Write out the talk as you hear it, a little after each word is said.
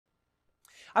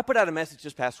I put out a message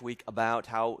this past week about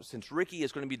how since Ricky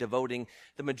is going to be devoting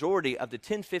the majority of the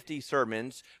 1050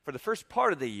 sermons for the first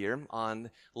part of the year on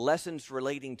lessons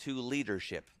relating to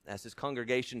leadership, as his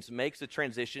congregation makes the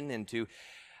transition into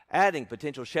adding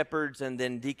potential shepherds and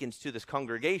then deacons to this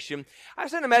congregation, I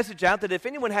sent a message out that if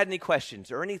anyone had any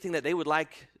questions or anything that they would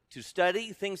like to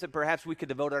study, things that perhaps we could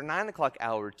devote our 9 o'clock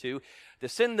hour to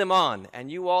send them on.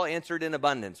 And you all answered in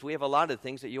abundance. We have a lot of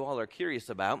things that you all are curious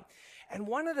about. And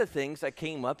one of the things that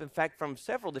came up, in fact, from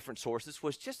several different sources,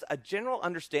 was just a general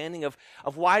understanding of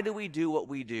why do we do what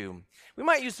we do. We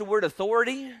might use the word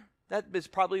authority. That is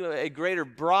probably a greater,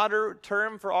 broader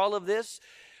term for all of this.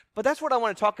 But that's what I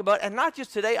want to talk about, and not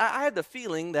just today. I had the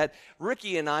feeling that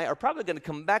Ricky and I are probably going to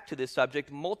come back to this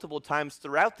subject multiple times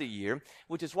throughout the year,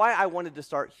 which is why I wanted to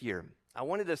start here. I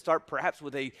wanted to start perhaps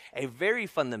with a very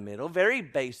fundamental, very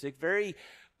basic, very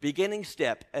beginning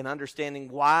step in understanding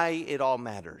why it all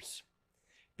matters.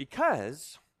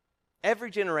 Because every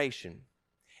generation,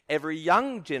 every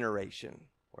young generation,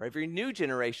 or every new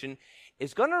generation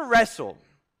is going to wrestle.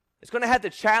 It's going to have the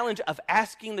challenge of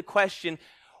asking the question,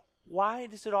 why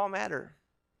does it all matter?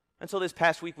 And so this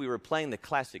past week we were playing the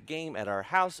classic game at our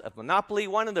house of Monopoly,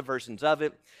 one of the versions of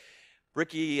it.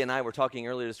 Ricky and I were talking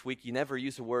earlier this week, you never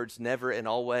use the words never and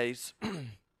always.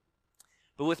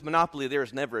 But with Monopoly, there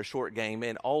is never a short game,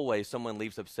 and always someone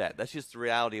leaves upset. That's just the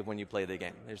reality of when you play the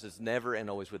game. There's this never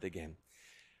and always with the game.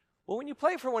 Well, when you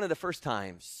play for one of the first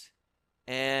times,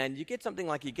 and you get something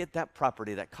like you get that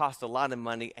property that costs a lot of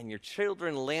money, and your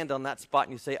children land on that spot,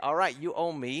 and you say, all right, you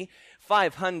owe me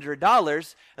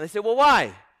 $500. And they say, well,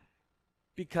 why?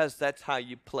 Because that's how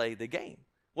you play the game.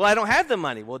 Well, I don't have the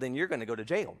money. Well, then you're going to go to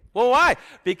jail. Well, why?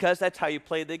 Because that's how you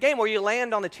play the game. Or you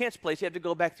land on the chance place, you have to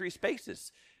go back 3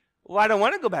 spaces. Well, I don't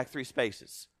want to go back 3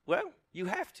 spaces. Well, you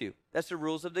have to. That's the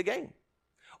rules of the game.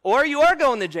 Or you are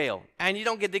going to jail, and you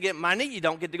don't get to get money. You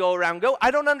don't get to go around and go. I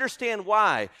don't understand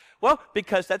why. Well,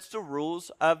 because that's the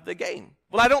rules of the game.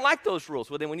 Well, I don't like those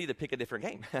rules. Well, then we need to pick a different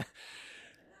game.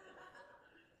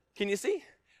 Can you see?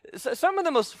 So some of the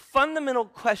most fundamental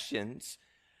questions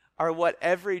are what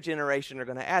every generation are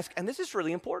going to ask, and this is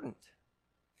really important.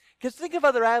 Because think of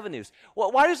other avenues.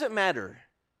 Well, why does it matter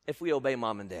if we obey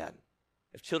mom and dad?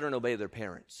 If children obey their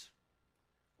parents?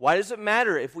 Why does it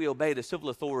matter if we obey the civil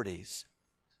authorities,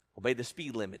 obey the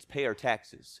speed limits, pay our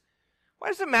taxes? Why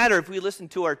does it matter if we listen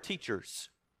to our teachers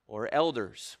or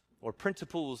elders or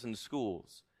principals in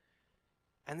schools?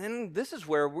 And then this is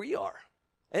where we are.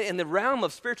 In the realm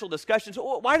of spiritual discussions,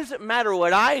 why does it matter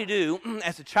what I do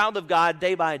as a child of God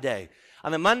day by day?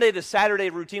 On the Monday to Saturday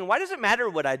routine, why does it matter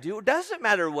what I do? Or does it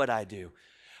matter what I do?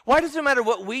 Why does it matter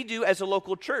what we do as a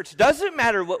local church? Does it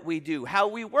matter what we do, how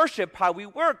we worship, how we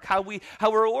work, how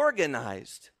we're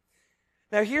organized?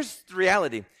 Now, here's the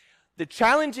reality. The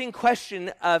challenging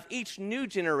question of each new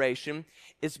generation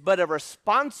is but a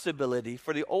responsibility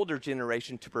for the older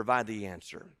generation to provide the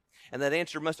answer. And that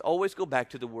answer must always go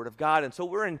back to the Word of God. And so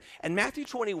we're in Matthew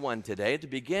 21 today to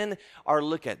begin our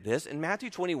look at this. In Matthew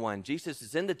 21, Jesus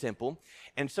is in the temple,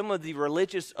 and some of the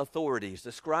religious authorities,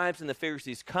 the scribes and the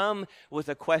Pharisees, come with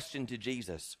a question to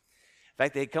Jesus. In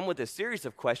fact, they come with a series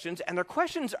of questions, and their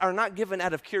questions are not given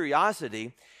out of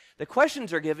curiosity. The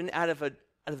questions are given out of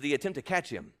the attempt to catch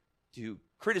him, to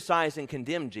criticize and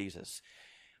condemn Jesus.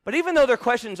 But even though their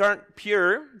questions aren't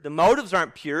pure, the motives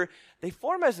aren't pure, they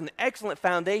form as an excellent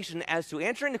foundation as to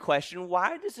answering the question,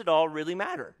 why does it all really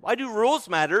matter? Why do rules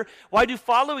matter? Why do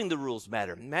following the rules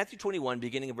matter? In Matthew 21,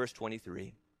 beginning of verse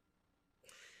 23.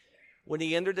 When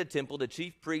he entered the temple, the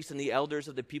chief priests and the elders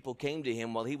of the people came to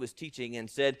him while he was teaching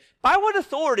and said, by what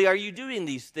authority are you doing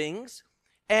these things?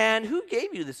 And who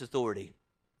gave you this authority?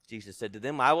 Jesus said to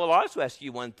them, I will also ask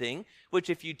you one thing, which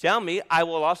if you tell me, I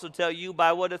will also tell you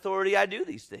by what authority I do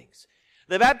these things.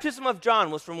 The baptism of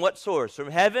John was from what source?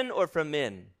 From heaven or from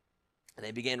men? And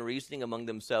they began reasoning among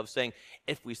themselves, saying,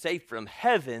 if we say from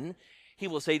heaven, he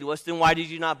will say to us, then why did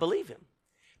you not believe him?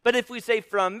 But if we say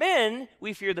from men,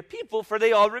 we fear the people, for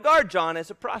they all regard John as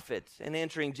a prophet. And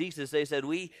answering Jesus, they said,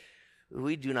 we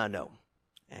do not know.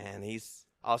 And he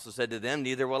also said to them,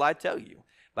 neither will I tell you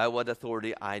by what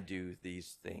authority I do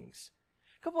these things.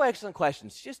 A couple of excellent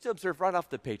questions just to observe right off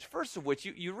the page. First of which,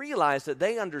 you realize that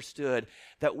they understood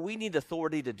that we need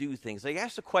authority to do things. They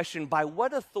asked the question, by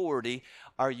what authority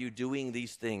are you doing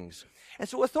these things? And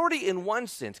so authority in one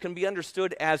sense can be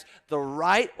understood as the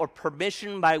right or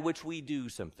permission by which we do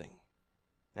something.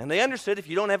 And they understood if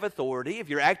you don't have authority, if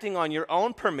you're acting on your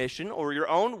own permission or your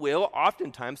own will,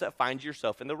 oftentimes that finds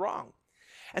yourself in the wrong.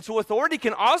 And so authority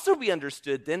can also be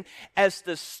understood then as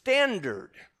the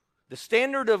standard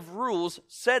of rules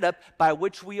set up by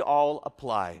which we all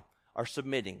apply, are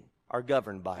submitting, are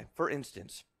governed by. For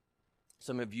instance,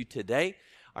 some of you today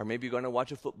are maybe going to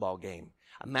watch a football game.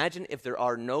 Imagine if there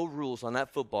are no rules on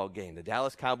that football game. The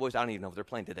Dallas Cowboys, I don't even know if they're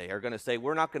playing today, are going to say,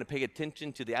 we're not going to pay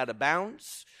attention to the out of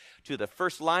bounds, to the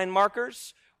first line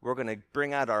markers. We're going to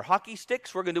bring out our hockey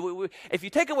sticks. We're going to do. If you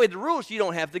take away the rules, you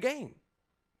don't have the game.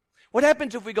 What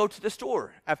happens if we go to the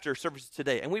store after services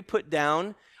today and we put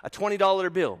down a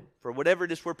 $20 bill for whatever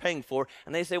it is we're paying for,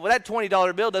 and they say, well, that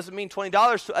 $20 bill doesn't mean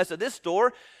 $20 to us at this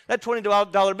store. That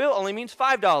 $20 bill only means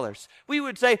 $5. We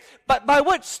would say, but by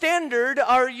what standard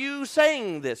are you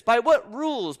saying this? By what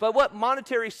rules? By what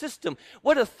monetary system?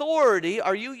 What authority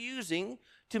are you using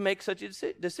to make such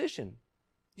a decision?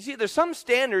 You see, there's some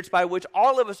standards by which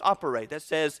all of us operate that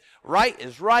says right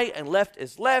is right and left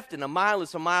is left and a mile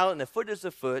is a mile and a foot is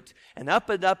a foot and up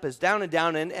is down,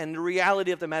 and the reality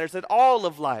of the matter is that all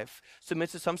of life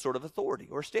submits to some sort of authority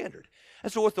or standard.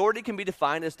 And so authority can be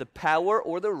defined as the power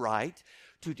or the right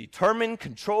to determine,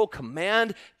 control,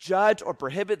 command, judge, or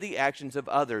prohibit the actions of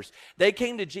others. They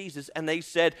came to Jesus and they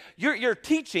said, you're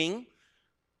teaching.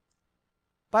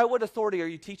 By what authority are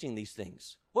you teaching these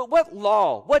things? What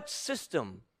law, what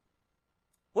system,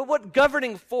 what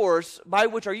governing force by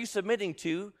which are you submitting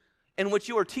to in which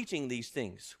you are teaching these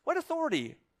things? What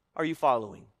authority are you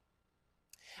following?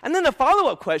 And then the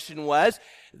follow-up question was,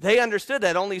 they understood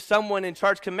that only someone in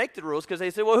charge can make the rules because they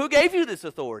said, well, who gave you this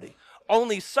authority?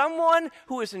 Only someone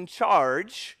who is in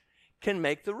charge can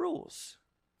make the rules.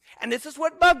 And this is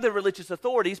what bugged the religious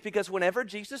authorities, because whenever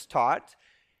Jesus taught,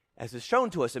 as is shown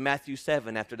to us in Matthew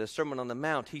 7, after the Sermon on the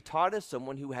Mount, he taught as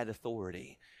someone who had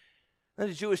authority. Now,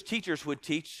 the Jewish teachers would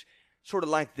teach sort of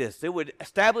like this. They would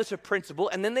establish a principle,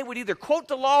 and then they would either quote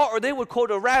the law or they would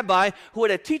quote a rabbi who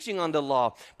had a teaching on the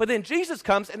law. But then Jesus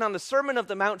comes, and on the Sermon on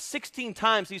the Mount 16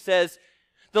 times, he says,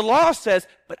 the law says,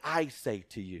 but I say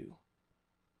to you.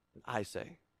 I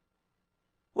say.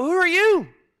 Well, who are you?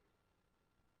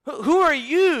 Who are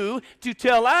you to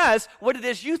tell us what it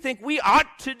is you think we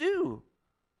ought to do?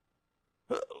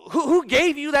 Who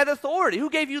gave you that authority? Who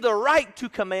gave you the right to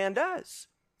command us?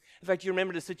 In fact, you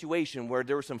remember the situation where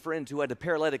there were some friends who had a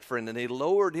paralytic friend, and they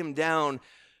lowered him down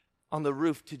on the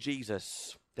roof to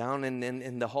Jesus, down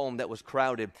in the home that was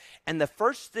crowded. And the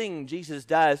first thing Jesus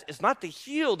does is not to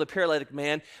heal the paralytic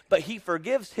man, but he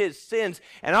forgives his sins.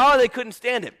 And they couldn't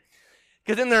stand it.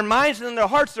 Because in their minds and in their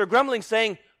hearts, they're grumbling,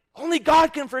 saying, only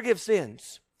God can forgive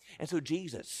sins. And so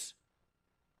Jesus,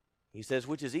 he says,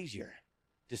 which is easier?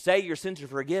 To say your sins are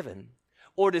forgiven,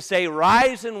 or to say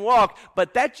rise and walk,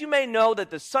 but that you may know that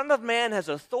the Son of Man has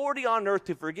authority on earth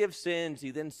to forgive sins.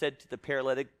 He then said to the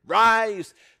paralytic,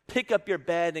 rise, pick up your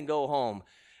bed and go home.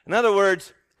 In other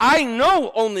words, I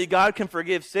know only God can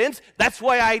forgive sins. That's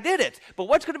why I did it. But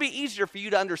what's going to be easier for you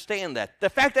to understand that? The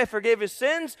fact I forgive his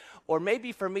sins, or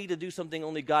maybe for me to do something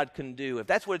only God can do? If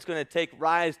that's what it's going to take,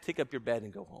 rise, pick up your bed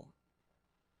and go home.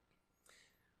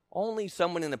 Only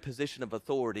someone in a position of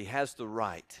authority has the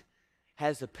right,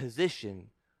 has a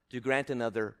position to grant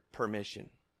another permission.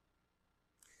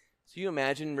 So you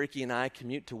imagine Ricky and I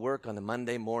commute to work on a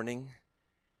Monday morning,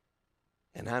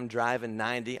 and I'm driving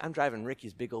 90. I'm driving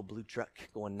Ricky's big old blue truck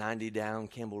going 90 down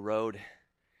Campbell Road.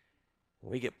 And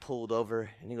we get pulled over,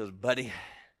 and he goes, buddy,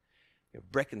 you're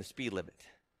breaking the speed limit.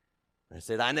 And I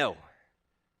said, I know.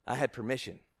 I had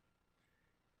permission.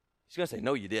 He's going to say,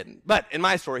 no, you didn't. But in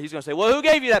my story, he's going to say, well, who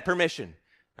gave you that permission?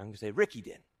 I'm going to say, Ricky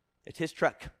did. It's his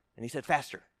truck. And he said,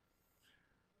 faster.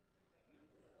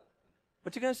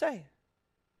 What's he going to say?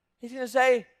 He's going to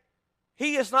say,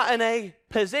 he is not in a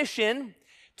position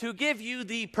to give you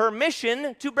the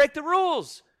permission to break the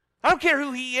rules. I don't care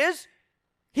who he is.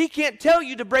 He can't tell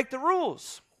you to break the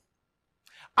rules.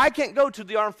 I can't go to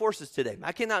the armed forces today.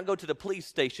 I cannot go to the police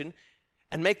station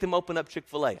and make them open up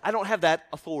Chick-fil-A. I don't have that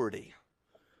authority.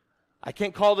 I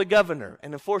can't call the governor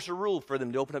and enforce a rule for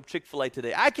them to open up Chick-fil-A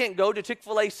today. I can't go to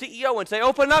Chick-fil-A CEO and say,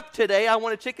 open up today, I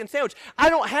want a chicken sandwich. I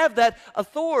don't have that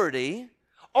authority.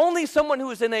 Only someone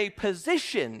who is in a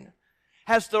position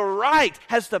has the right,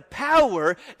 has the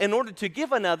power in order to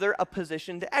give another a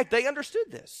position to act. They understood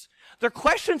this. Their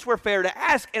questions were fair to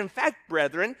ask. In fact,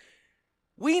 brethren,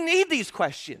 we need these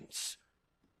questions.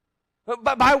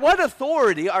 But by what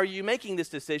authority are you making this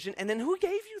decision? And then who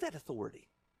gave you that authority?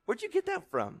 Where'd you get that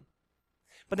from?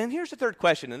 But then here's the third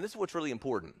question, and this is what's really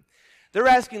important. They're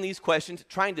asking these questions,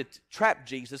 trying to trap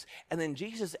Jesus, and then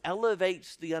Jesus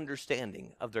elevates the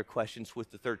understanding of their questions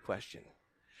with the third question.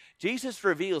 Jesus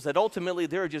reveals that ultimately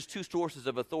there are just two sources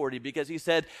of authority, because he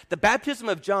said, the baptism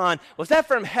of John, was that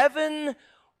from heaven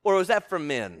or was that from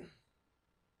men?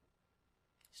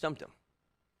 Stumped him.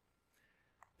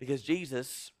 Because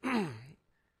Jesus,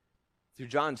 through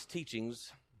John's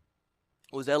teachings,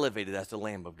 was elevated as the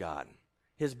Lamb of God.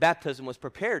 His baptism was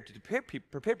prepared to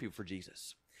prepare people for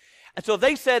Jesus. And so if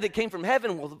they said it came from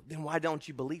heaven, well, then why don't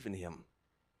you believe in him?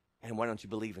 And why don't you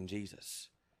believe in Jesus?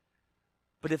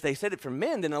 But if they said it from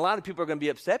men, then a lot of people are going to be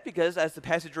upset because, as the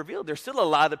passage revealed, there's still a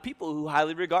lot of people who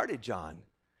highly regarded John.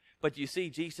 But you see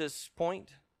Jesus'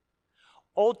 point?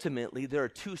 Ultimately, there are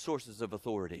two sources of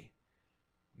authority,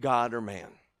 God or man.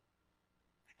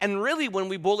 And really, when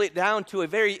we boil it down to a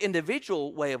very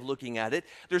individual way of looking at it,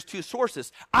 there's two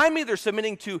sources. I'm either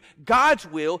submitting to God's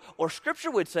will, or Scripture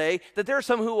would say that there are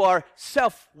some who are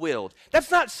self-willed.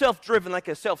 That's not self-driven like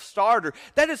a self-starter.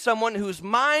 That is someone whose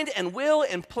mind and will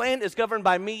and plan is governed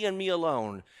by me and me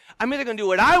alone. I'm either going to do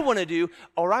what I want to do,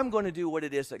 or I'm going to do what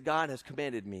it is that God has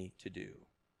commanded me to do.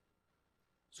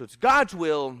 So it's God's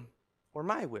will or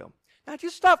my will. Now,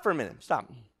 just stop for a minute.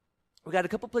 Stop. We got a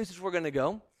couple places we're going to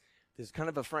go. This is kind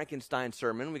of a Frankenstein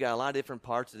sermon. We got a lot of different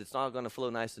parts, and it's not going to flow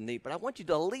nice and neat. But I want you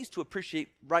to at least to appreciate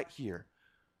right here.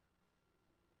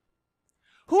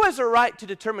 Who has a right to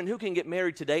determine who can get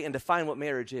married today and define what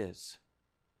marriage is?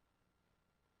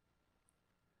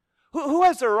 Who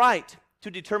has the right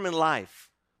to determine life?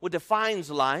 What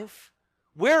defines life?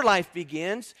 Where life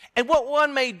begins? And what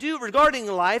one may do regarding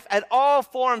life at all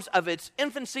forms of its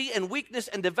infancy and weakness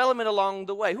and development along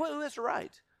the way? Who has the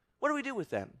right? What do we do with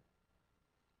them?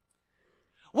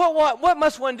 What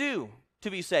must one do to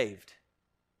be saved?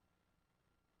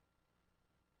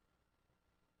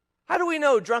 How do we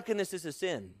know drunkenness is a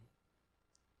sin?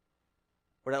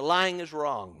 Or that lying is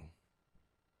wrong?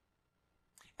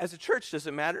 As a church, does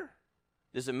it matter?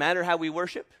 Does it matter how we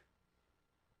worship?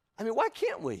 I mean, why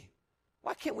can't we?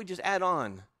 Why can't we just add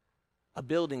on a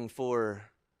building for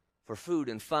food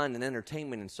and fun and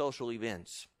entertainment and social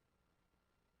events?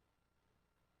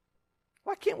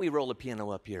 Why can't we roll a piano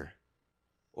up here?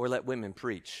 Or let women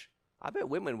preach? I bet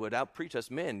women would out-preach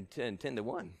us men 10 to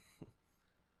 1.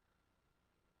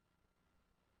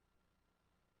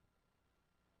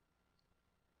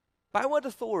 By what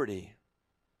authority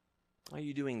are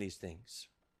you doing these things?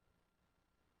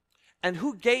 And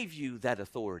who gave you that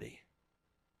authority?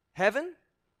 Heaven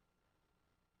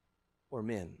or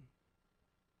men?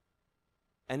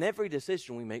 And every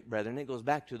decision we make, brethren, it goes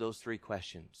back to those three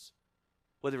questions.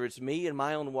 Whether it's me in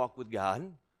my own walk with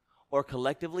God, or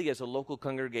collectively as a local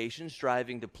congregation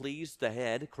striving to please the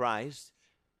head, Christ,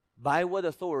 by what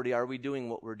authority are we doing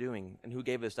what we're doing, and who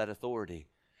gave us that authority?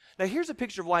 Now, here's a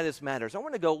picture of why this matters. I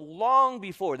want to go long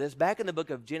before this, back in the book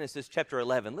of Genesis chapter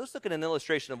 11. Let's look at an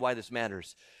illustration of why this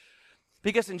matters.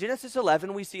 Because in Genesis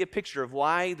 11, we see a picture of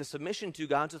why the submission to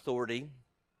God's authority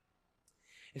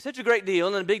is such a great deal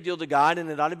and a big deal to God, and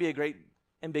it ought to be a great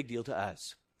and big deal to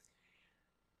us.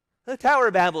 The Tower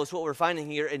of Babel is what we're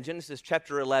finding here in Genesis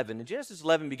chapter 11. In Genesis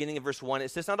 11, beginning in verse 1, it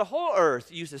says, "Now the whole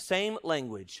earth used the same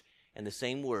language and the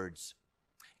same words.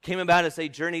 It came about as they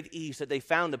journeyed east that they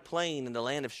found a plain in the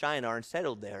land of Shinar and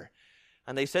settled there.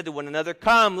 And they said to one another,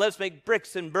 'Come, let's make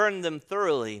bricks and burn them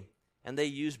thoroughly.' And they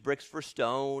used bricks for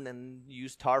stone and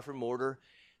used tar for mortar.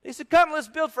 They said, 'Come, let's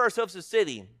build for ourselves a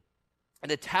city,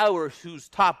 and a tower whose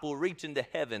top will reach into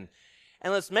heaven.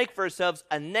 And let's make for ourselves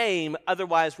a name,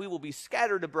 otherwise we will be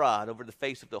scattered abroad over the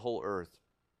face of the whole earth.'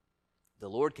 The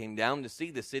Lord came down to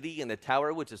see the city and the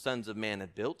tower which the sons of man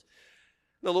had built.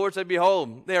 The Lord said,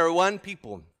 'Behold, they are one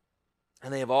people,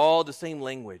 and they have all the same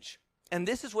language.' And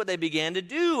this is what they began to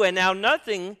do, and now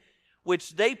nothing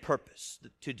which they purpose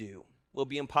to do will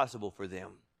be impossible for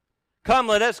them. Come,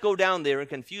 let us go down there and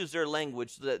confuse their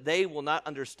language, so that they will not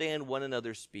understand one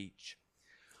another's speech.'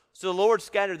 So the Lord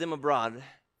scattered them abroad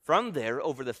from there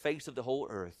over the face of the whole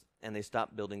earth, and they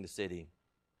stopped building the city.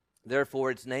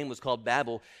 Therefore its name was called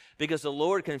Babel, because the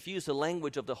Lord confused the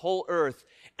language of the whole earth,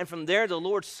 and from there the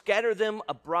Lord scattered them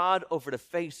abroad over the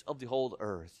face of the whole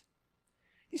earth."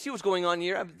 You see what's going on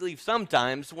here? I believe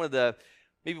sometimes one of the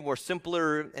maybe more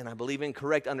simpler and I believe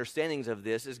incorrect understandings of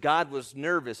this is God was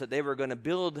nervous that they were going to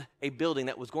build a building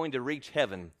that was going to reach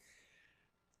heaven.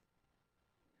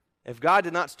 If God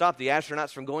did not stop the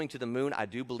astronauts from going to the moon, I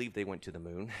do believe they went to the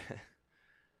moon.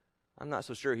 I'm not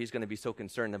so sure he's going to be so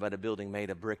concerned about a building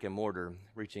made of brick and mortar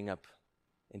reaching up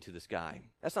into the sky.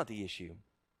 That's not the issue.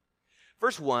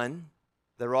 Verse 1,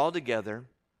 they're all together.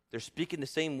 They're speaking the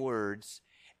same words.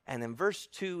 And in verse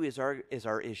 2 is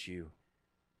our issue.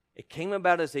 It came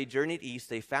about as they journeyed east,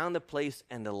 they found a place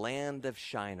in the land of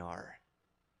Shinar.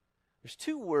 There's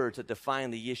two words that define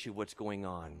the issue of what's going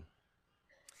on.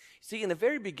 See, in the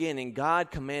very beginning,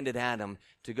 God commanded Adam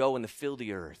to go and to fill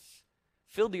the earth.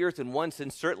 Fill the earth in one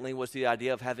sense certainly was the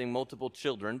idea of having multiple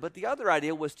children, but the other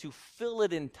idea was to fill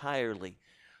it entirely.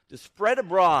 to spread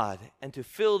abroad and to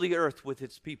fill the earth with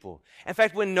its people. In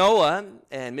fact, when Noah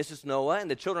and Mrs. Noah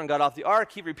and the children got off the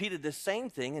ark, he repeated the same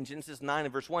thing in Genesis 9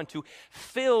 and verse 1, to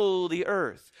fill the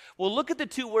earth. Well, look at the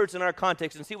two words in our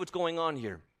context and see what's going on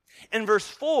here. In verse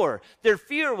 4, their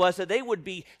fear was that they would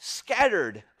be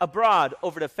scattered abroad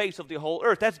over the face of the whole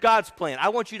earth. That's God's plan. I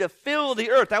want you to fill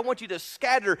the earth. I want you to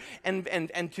scatter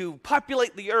and to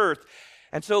populate the earth.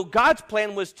 And so God's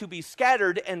plan was to be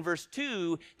scattered. In verse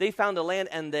 2, they found a land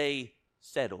and they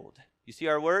settled. You see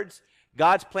our words?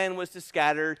 God's plan was to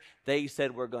scatter. They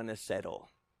said, we're going to settle.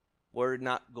 We're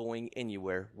not going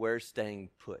anywhere. We're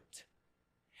staying put.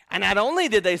 And not only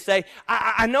did they say,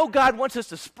 I know God wants us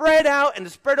to spread out and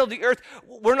to spread over the earth.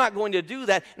 We're not going to do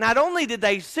that. Not only did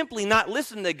they simply not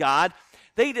listen to God,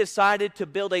 they decided to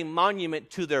build a monument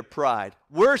to their pride.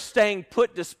 We're staying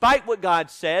put despite what God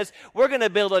says. We're going to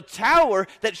build a tower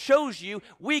that shows you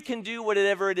we can do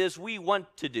whatever it is we want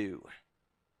to do.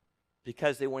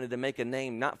 Because they wanted to make a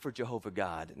name not for Jehovah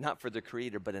God, not for the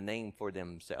Creator, but a name for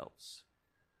themselves.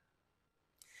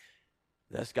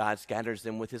 Thus God scatters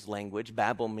them with his language.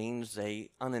 Babel means an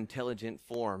unintelligent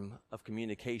form of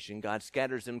communication. God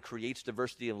scatters them, creates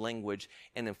diversity of language,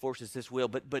 and enforces his will.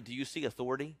 But do you see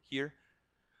authority here?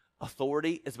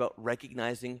 Authority is about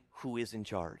recognizing who is in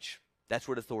charge. That's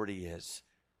what authority is.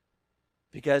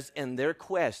 Because in their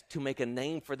quest to make a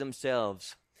name for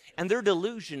themselves and their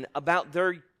delusion about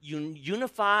their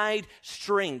unified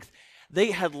strength,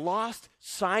 they had lost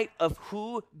sight of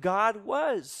who God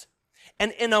was.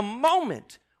 And in a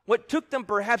moment, what took them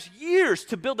perhaps years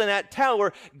to build in that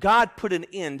tower, God put an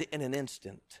end in an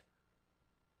instant.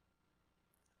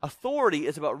 Authority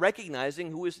is about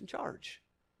recognizing who is in charge.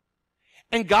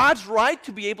 And God's right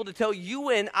to be able to tell you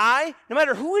and I, no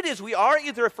matter who it is we are,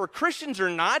 either if we're Christians or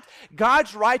not,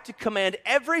 God's right to command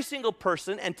every single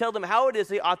person and tell them how it is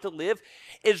they ought to live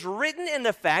is written in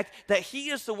the fact that he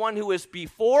is the one who is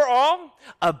before all,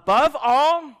 above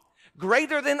all,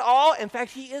 greater than all. In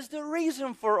fact, he is the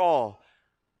reason for all.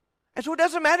 And so it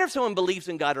doesn't matter if someone believes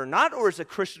in God or not, or is a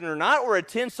Christian or not, or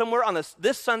attends somewhere on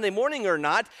this Sunday morning or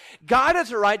not. God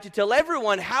has a right to tell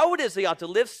everyone how it is they ought to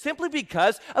live simply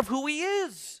because of who he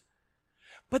is.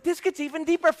 But this gets even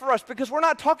deeper for us because we're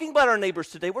not talking about our neighbors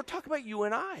today. We're talking about you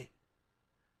and I.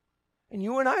 And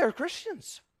you and I are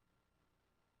Christians.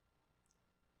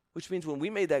 Which means when we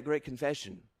made that great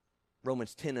confession,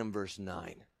 Romans 10 and verse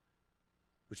 9,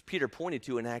 which Peter pointed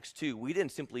to in Acts 2, we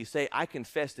didn't simply say, I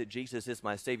confess that Jesus is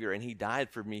my Savior and he died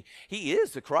for me. He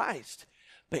is the Christ,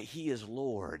 but he is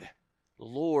Lord.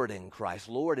 Lord in Christ.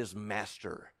 Lord is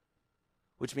master,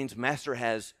 which means master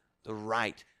has the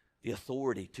right, the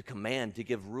authority to command, to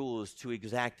give rules, to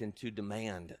exact, and to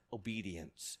demand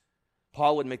obedience.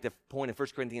 Paul would make the point in 1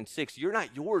 Corinthians 6, you're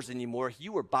not yours anymore.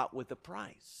 You were bought with a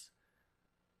price.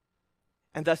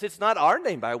 And thus it's not our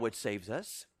name by which saves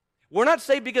us. We're not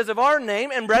saved because of our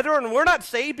name, and brethren, we're not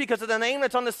saved because of the name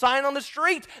that's on the sign on the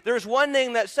street. There's one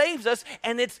name that saves us,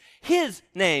 and it's his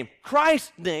name,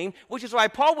 Christ's name, which is why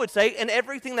Paul would say, in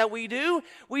everything that we do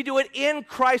it in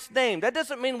Christ's name. That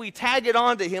doesn't mean we tag it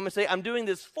on to him and say, I'm doing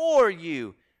this for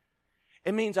you.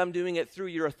 It means I'm doing it through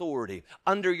your authority,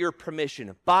 under your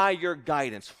permission, by your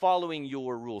guidance, following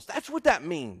your rules. That's what that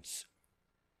means.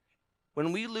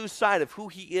 When we lose sight of who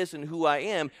he is and who I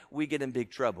am, we get in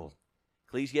big trouble.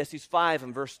 Ecclesiastes 5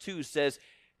 and verse 2 says,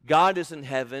 God is in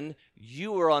heaven,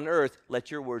 you are on earth, let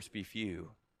your words be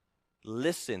few.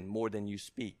 Listen more than you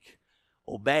speak.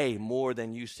 Obey more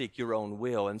than you seek your own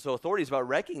will. And so authority is about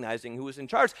recognizing who is in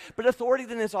charge. But authority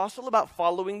then is also about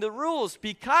following the rules,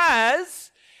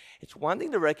 because it's one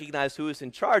thing to recognize who is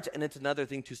in charge, and it's another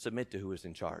thing to submit to who is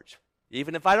in charge.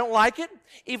 Even if I don't like it,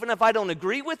 even if I don't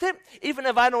agree with it, even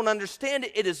if I don't understand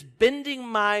it, it is bending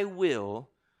my will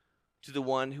to the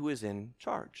one who is in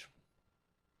charge.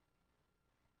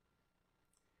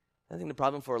 I think the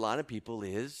problem for a lot of people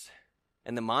is,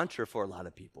 and the mantra for a lot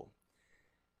of people,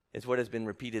 is what has been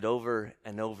repeated over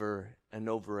and over and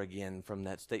over again from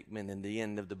that statement in the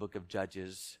end of the book of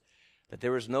Judges, that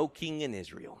there was no king in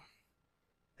Israel.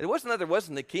 It wasn't that there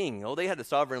wasn't a king. Oh, they had a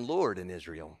sovereign Lord in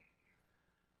Israel.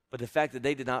 But the fact that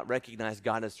they did not recognize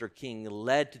God as their king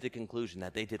led to the conclusion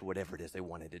that they did whatever it is they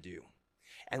wanted to do.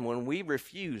 And when we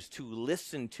refuse to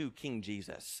listen to King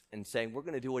Jesus and saying we're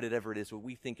going to do whatever it is what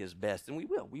we think is best, and we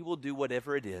will do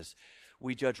whatever it is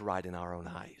we judge right in our own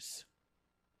eyes.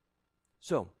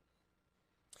 So,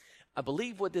 I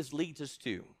believe what this leads us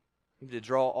to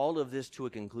draw all of this to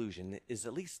a conclusion, is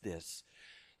at least this.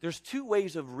 There's two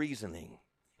ways of reasoning.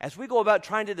 as we go about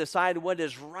trying to decide what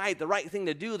is right, the right thing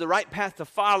to do, the right path to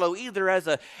follow, either as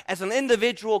an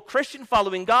individual Christian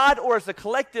following God or as a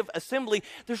collective assembly,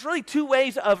 there's really two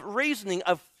ways of reasoning,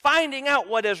 of finding out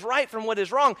what is right from what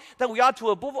is wrong that we ought to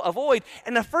avoid.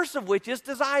 And the first of which is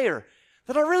desire.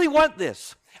 That I really want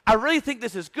this. I really think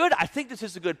this is good. I think this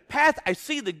is a good path. I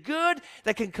see the good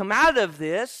that can come out of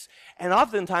this. And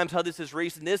oftentimes how this is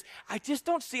reasoned is, I just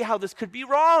don't see how this could be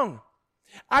wrong.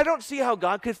 I don't see how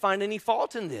God could find any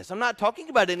fault in this. I'm not talking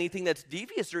about anything that's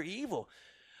devious or evil.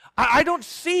 I don't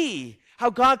see how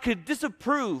God could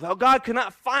disapprove, how God could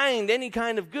not find any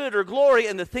kind of good or glory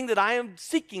in the thing that I am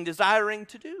seeking, desiring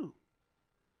to do.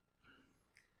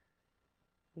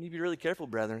 We need to be really careful,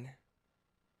 brethren.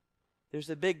 There's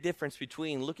a big difference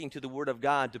between looking to the Word of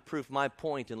God to prove my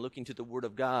point and looking to the Word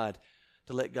of God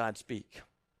to let God speak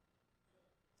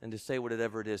and to say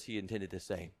whatever it is He intended to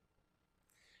say.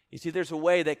 You see, there's a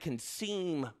way that can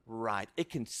seem right. It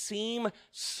can seem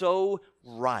so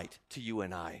right to you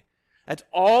and I. That's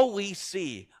all we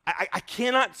see. I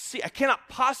cannot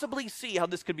possibly see how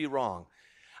this could be wrong.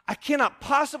 I cannot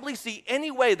possibly see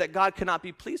any way that God cannot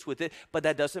be pleased with it, but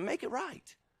that doesn't make it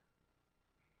right.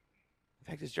 In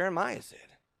fact, as Jeremiah said,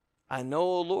 I know,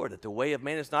 O Lord, that the way of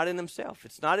man is not in himself.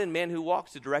 It's not in man who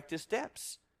walks to direct his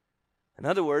steps. In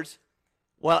other words,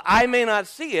 while I may not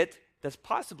see it, that's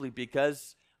possibly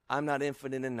because I'm not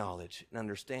infinite in knowledge and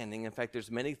understanding. In fact, there's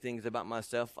many things about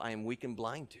myself I am weak and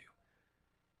blind to.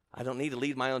 I don't need to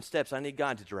lead my own steps. I need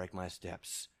God to direct my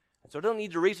steps. And so I don't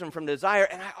need to reason from desire,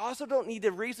 and I also don't need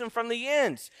to reason from the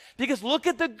ends. Because look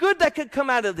at the good that could come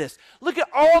out of this. Look at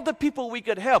all the people we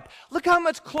could help. Look how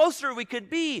much closer we could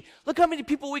be. Look how many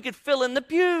people we could fill in the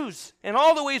pews. And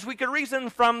all the ways we could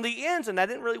reason from the ends. And that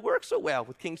didn't really work so well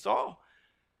with King Saul.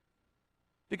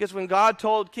 Because when God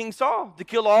told King Saul to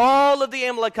kill all of the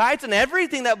Amalekites and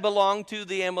everything that belonged to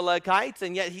the Amalekites,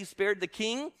 and yet he spared the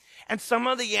king and some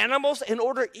of the animals in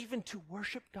order even to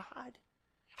worship God.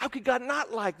 How could God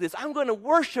not like this? I'm going to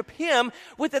worship him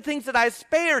with the things that I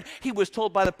spared. He was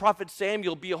told by the prophet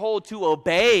Samuel, behold, to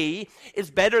obey is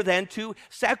better than to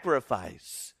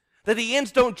sacrifice. That the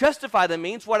ends don't justify the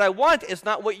means. What I want is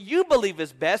not what you believe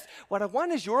is best. What I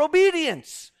want is your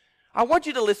obedience. I want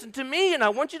you to listen to me, and I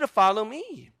want you to follow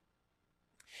me.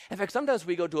 In fact, sometimes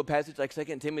we go to a passage like 2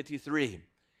 Timothy 3.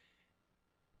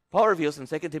 Paul reveals in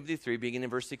 2 Timothy 3, beginning in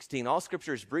verse 16, all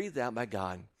Scripture is breathed out by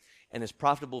God and is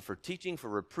profitable for teaching, for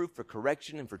reproof, for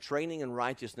correction, and for training in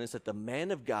righteousness, that the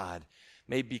man of God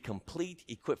may be complete,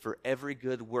 equipped for every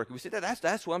good work. We say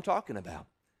that's what I'm talking about.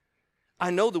 I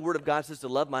know the Word of God says to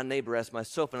love my neighbor as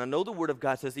myself, and I know the Word of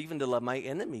God says even to love my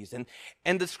enemies.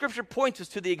 And the Scripture points us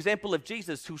to the example of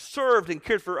Jesus, who served and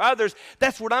cared for others.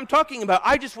 That's what I'm talking about.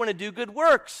 I just want to do good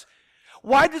works.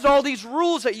 Why does all these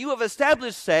rules that you have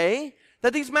established say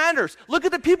that these matters? Look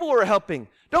at the people we're helping.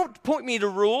 Don't point me to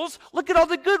rules. Look at all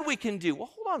the good we can do. Well,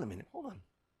 hold on a minute. Hold on.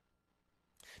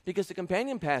 Because the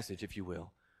companion passage, if you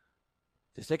will,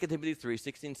 to 2 Timothy 3,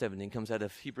 16, 17, comes out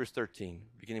of Hebrews 13,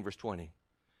 beginning verse 20.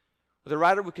 The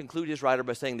writer would conclude his writer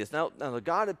by saying this, Now the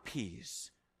God of peace,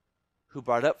 who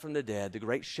brought up from the dead the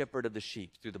great shepherd of the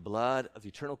sheep through the blood of the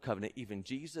eternal covenant, even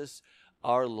Jesus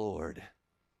our Lord,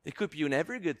 equip you in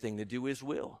every good thing to do his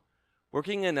will,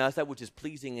 working in us that which is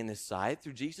pleasing in his sight,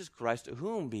 through Jesus Christ, to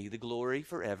whom be the glory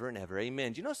forever and ever.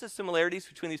 Amen. Do you notice the similarities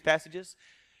between these passages?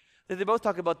 That they both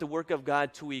talk about the work of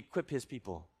God to equip his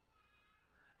people.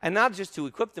 And not just to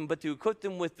equip them, but to equip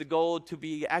them with the goal to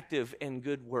be active in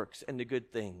good works and the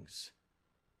good things.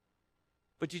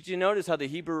 But did you notice how the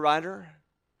Hebrew writer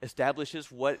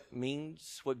establishes what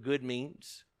good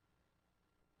means?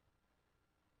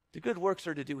 The good works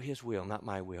are to do his will, not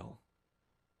my will.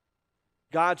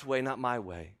 God's way, not my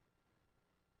way.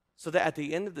 So that at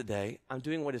the end of the day, I'm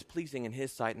doing what is pleasing in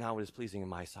his sight, not what is pleasing in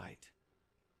my sight.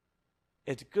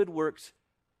 It's good works,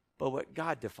 but what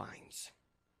God defines.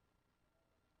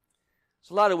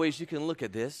 There's a lot of ways you can look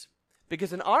at this,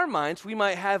 because in our minds, we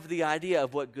might have the idea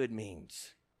of what good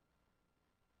means.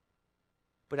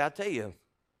 But I'll tell you,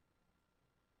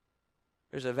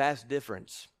 there's a vast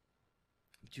difference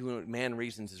between what man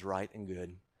reasons is right and good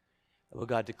and what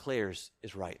God declares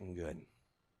is right and good.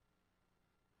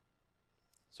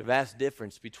 There's a vast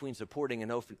difference between supporting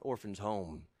an orphan's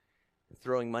home and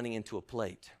throwing money into a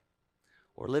plate,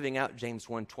 or living out James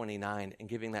 1:29 and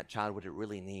giving that child what it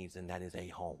really needs, and that is a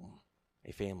home.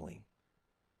 A family.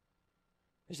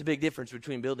 There's a big difference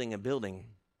between building a building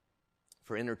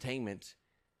for entertainment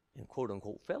and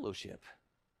quote-unquote fellowship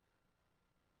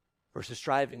versus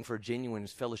striving for genuine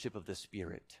fellowship of the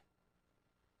Spirit.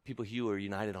 People who are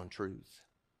united on truth.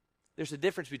 There's a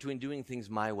difference between doing things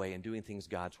my way and doing things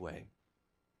God's way.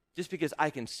 Just because I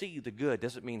can see the good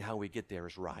doesn't mean how we get there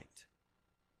is right.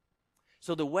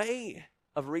 So the way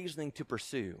of reasoning to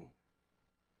pursue,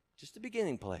 just the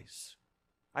beginning place.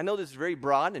 I know this is very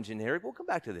broad and generic. We'll come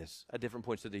back to this at different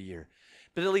points of the year.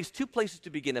 But at least two places to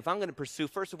begin. If I'm going to pursue,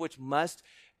 first of which must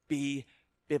be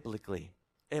biblically.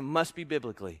 It must be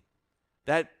biblically.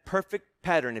 That perfect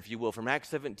pattern, if you will, from Acts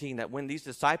 17, that when these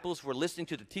disciples were listening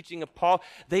to the teaching of Paul,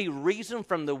 they reasoned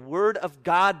from the Word of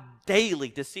God daily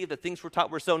to see if the things were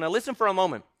taught were so. Now listen for a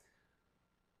moment.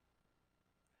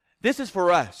 This is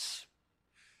for us.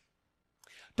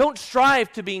 Don't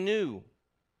strive to be new.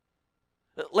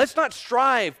 Let's not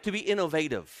strive to be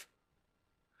innovative.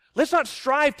 Let's not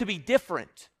strive to be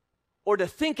different or to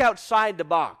think outside the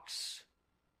box.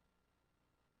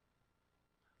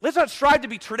 Let's not strive to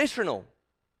be traditional,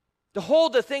 to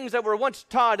hold the things that were once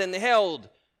taught and held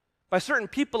by certain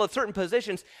people at certain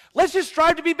positions. Let's just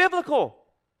strive to be biblical.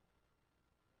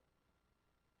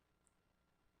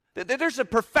 There's a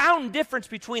profound difference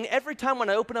between every time when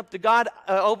I open up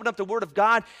the Word of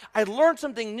God, I learn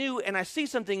something new and I see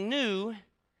something new,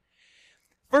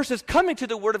 versus coming to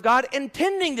the Word of God,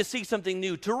 intending to see something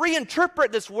new, to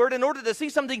reinterpret this Word in order to see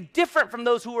something different from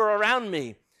those who are around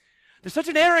me. There's such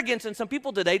an arrogance in some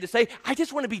people today to say, I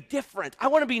just want to be different. I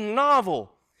want to be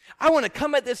novel. I want to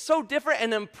come at this so different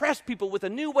and impress people with a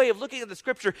new way of looking at the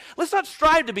Scripture. Let's not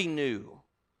strive to be new.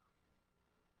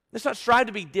 Let's not strive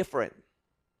to be different.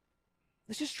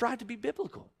 Let's just strive to be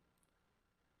biblical.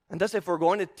 And thus, if we're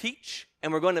going to teach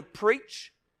and we're going to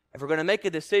preach, if we're going to make a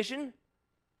decision,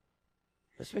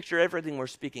 let's make sure everything we're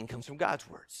speaking comes from God's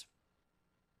words.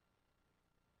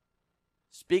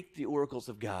 Speak the oracles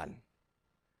of God.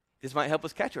 This might help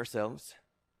us catch ourselves.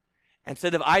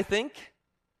 Instead of I think,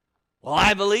 well,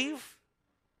 I believe,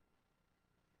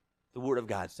 the Word of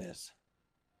God says.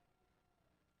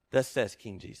 Thus says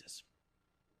King Jesus.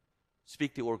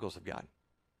 Speak the oracles of God.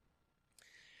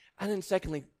 And then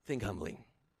secondly, think humbly.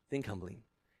 Think humbly.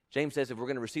 James says if we're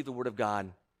going to receive the Word of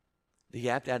God, the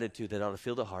apt attitude that ought to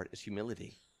fill the heart is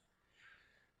humility.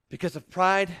 Because a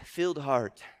pride-filled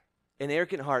heart, an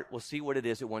arrogant heart will see what it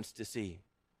is it wants to see.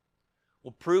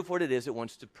 Will prove what it is it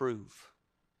wants to prove.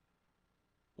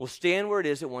 Will stand where it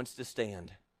is it wants to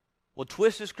stand. Will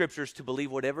twist the Scriptures to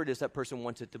believe whatever it is that person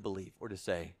wants it to believe or to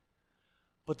say.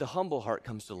 But the humble heart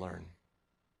comes to learn.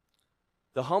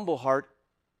 The humble heart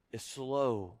is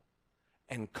slow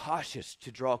and cautious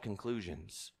to draw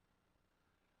conclusions.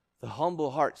 The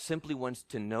humble heart simply wants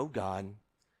to know God,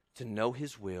 to know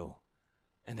His will,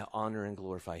 and to honor and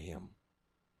glorify Him.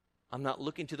 I'm not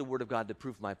looking to the Word of God to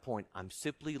prove my point. I'm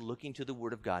simply looking to the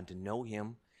Word of God to know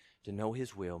Him, to know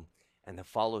His will, and to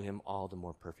follow Him all the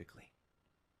more perfectly.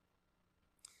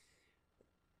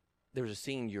 There was a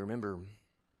scene, you remember,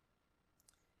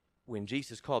 when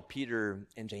Jesus called Peter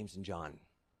and James and John.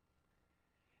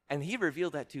 And He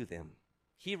revealed that to them.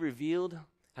 He revealed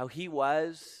how He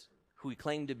was who He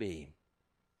claimed to be,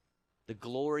 the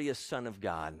glorious Son of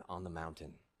God on the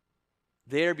mountain.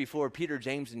 There before Peter,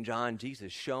 James, and John,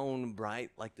 Jesus shone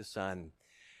bright like the sun.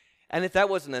 And if that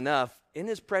wasn't enough, in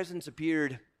His presence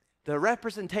appeared the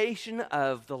representation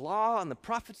of the law and the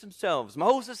prophets themselves,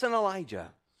 Moses and Elijah.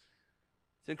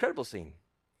 It's an incredible scene.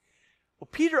 Well,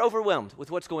 Peter, overwhelmed with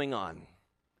what's going on,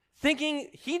 thinking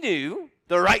he knew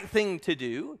the right thing to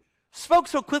do, spoke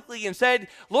so quickly and said,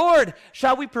 Lord,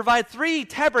 shall we provide 3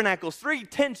 tabernacles, 3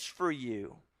 tents for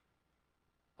you?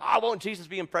 Oh, won't Jesus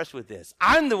be impressed with this?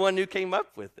 I'm the one who came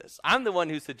up with this. I'm the one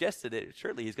who suggested it.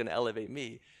 Surely He's going to elevate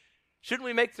me. Shouldn't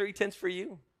we make 3 tents for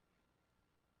you?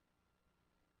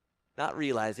 Not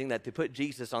realizing that to put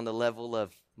Jesus on the level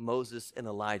of Moses and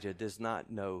Elijah does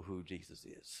not know who Jesus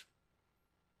is.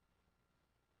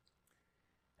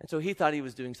 And so he thought he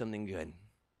was doing something good,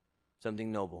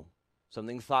 something noble,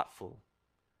 something thoughtful.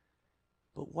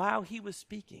 But while he was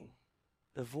speaking,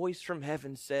 the voice from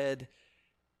heaven said,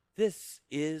 This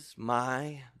is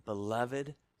my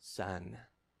beloved Son,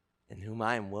 in whom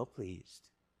I am well pleased.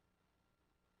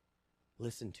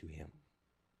 Listen to Him.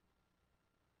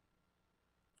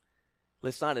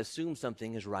 Let's not assume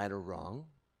something is right or wrong.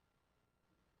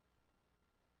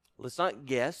 Let's not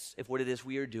guess if what it is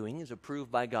we are doing is approved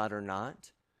by God or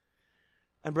not.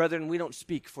 And brethren, we don't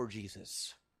speak for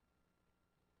Jesus.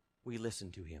 We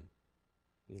listen to Him.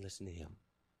 We listen to Him.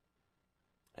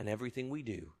 And everything we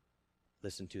do,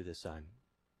 listen to the Son.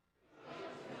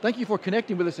 Thank you for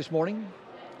connecting with us this morning.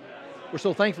 We're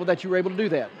so thankful that you were able to do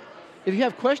that. If you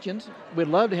have questions, we'd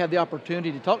love to have the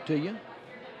opportunity to talk to you.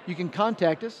 You can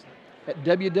contact us at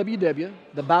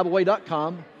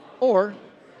www.thebibleway.com or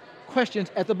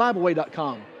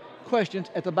questions@thebibleway.com.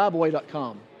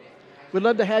 Questions@thebibleway.com. We'd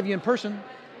love to have you in person.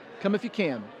 Come if you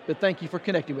can, but thank you for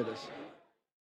connecting with us.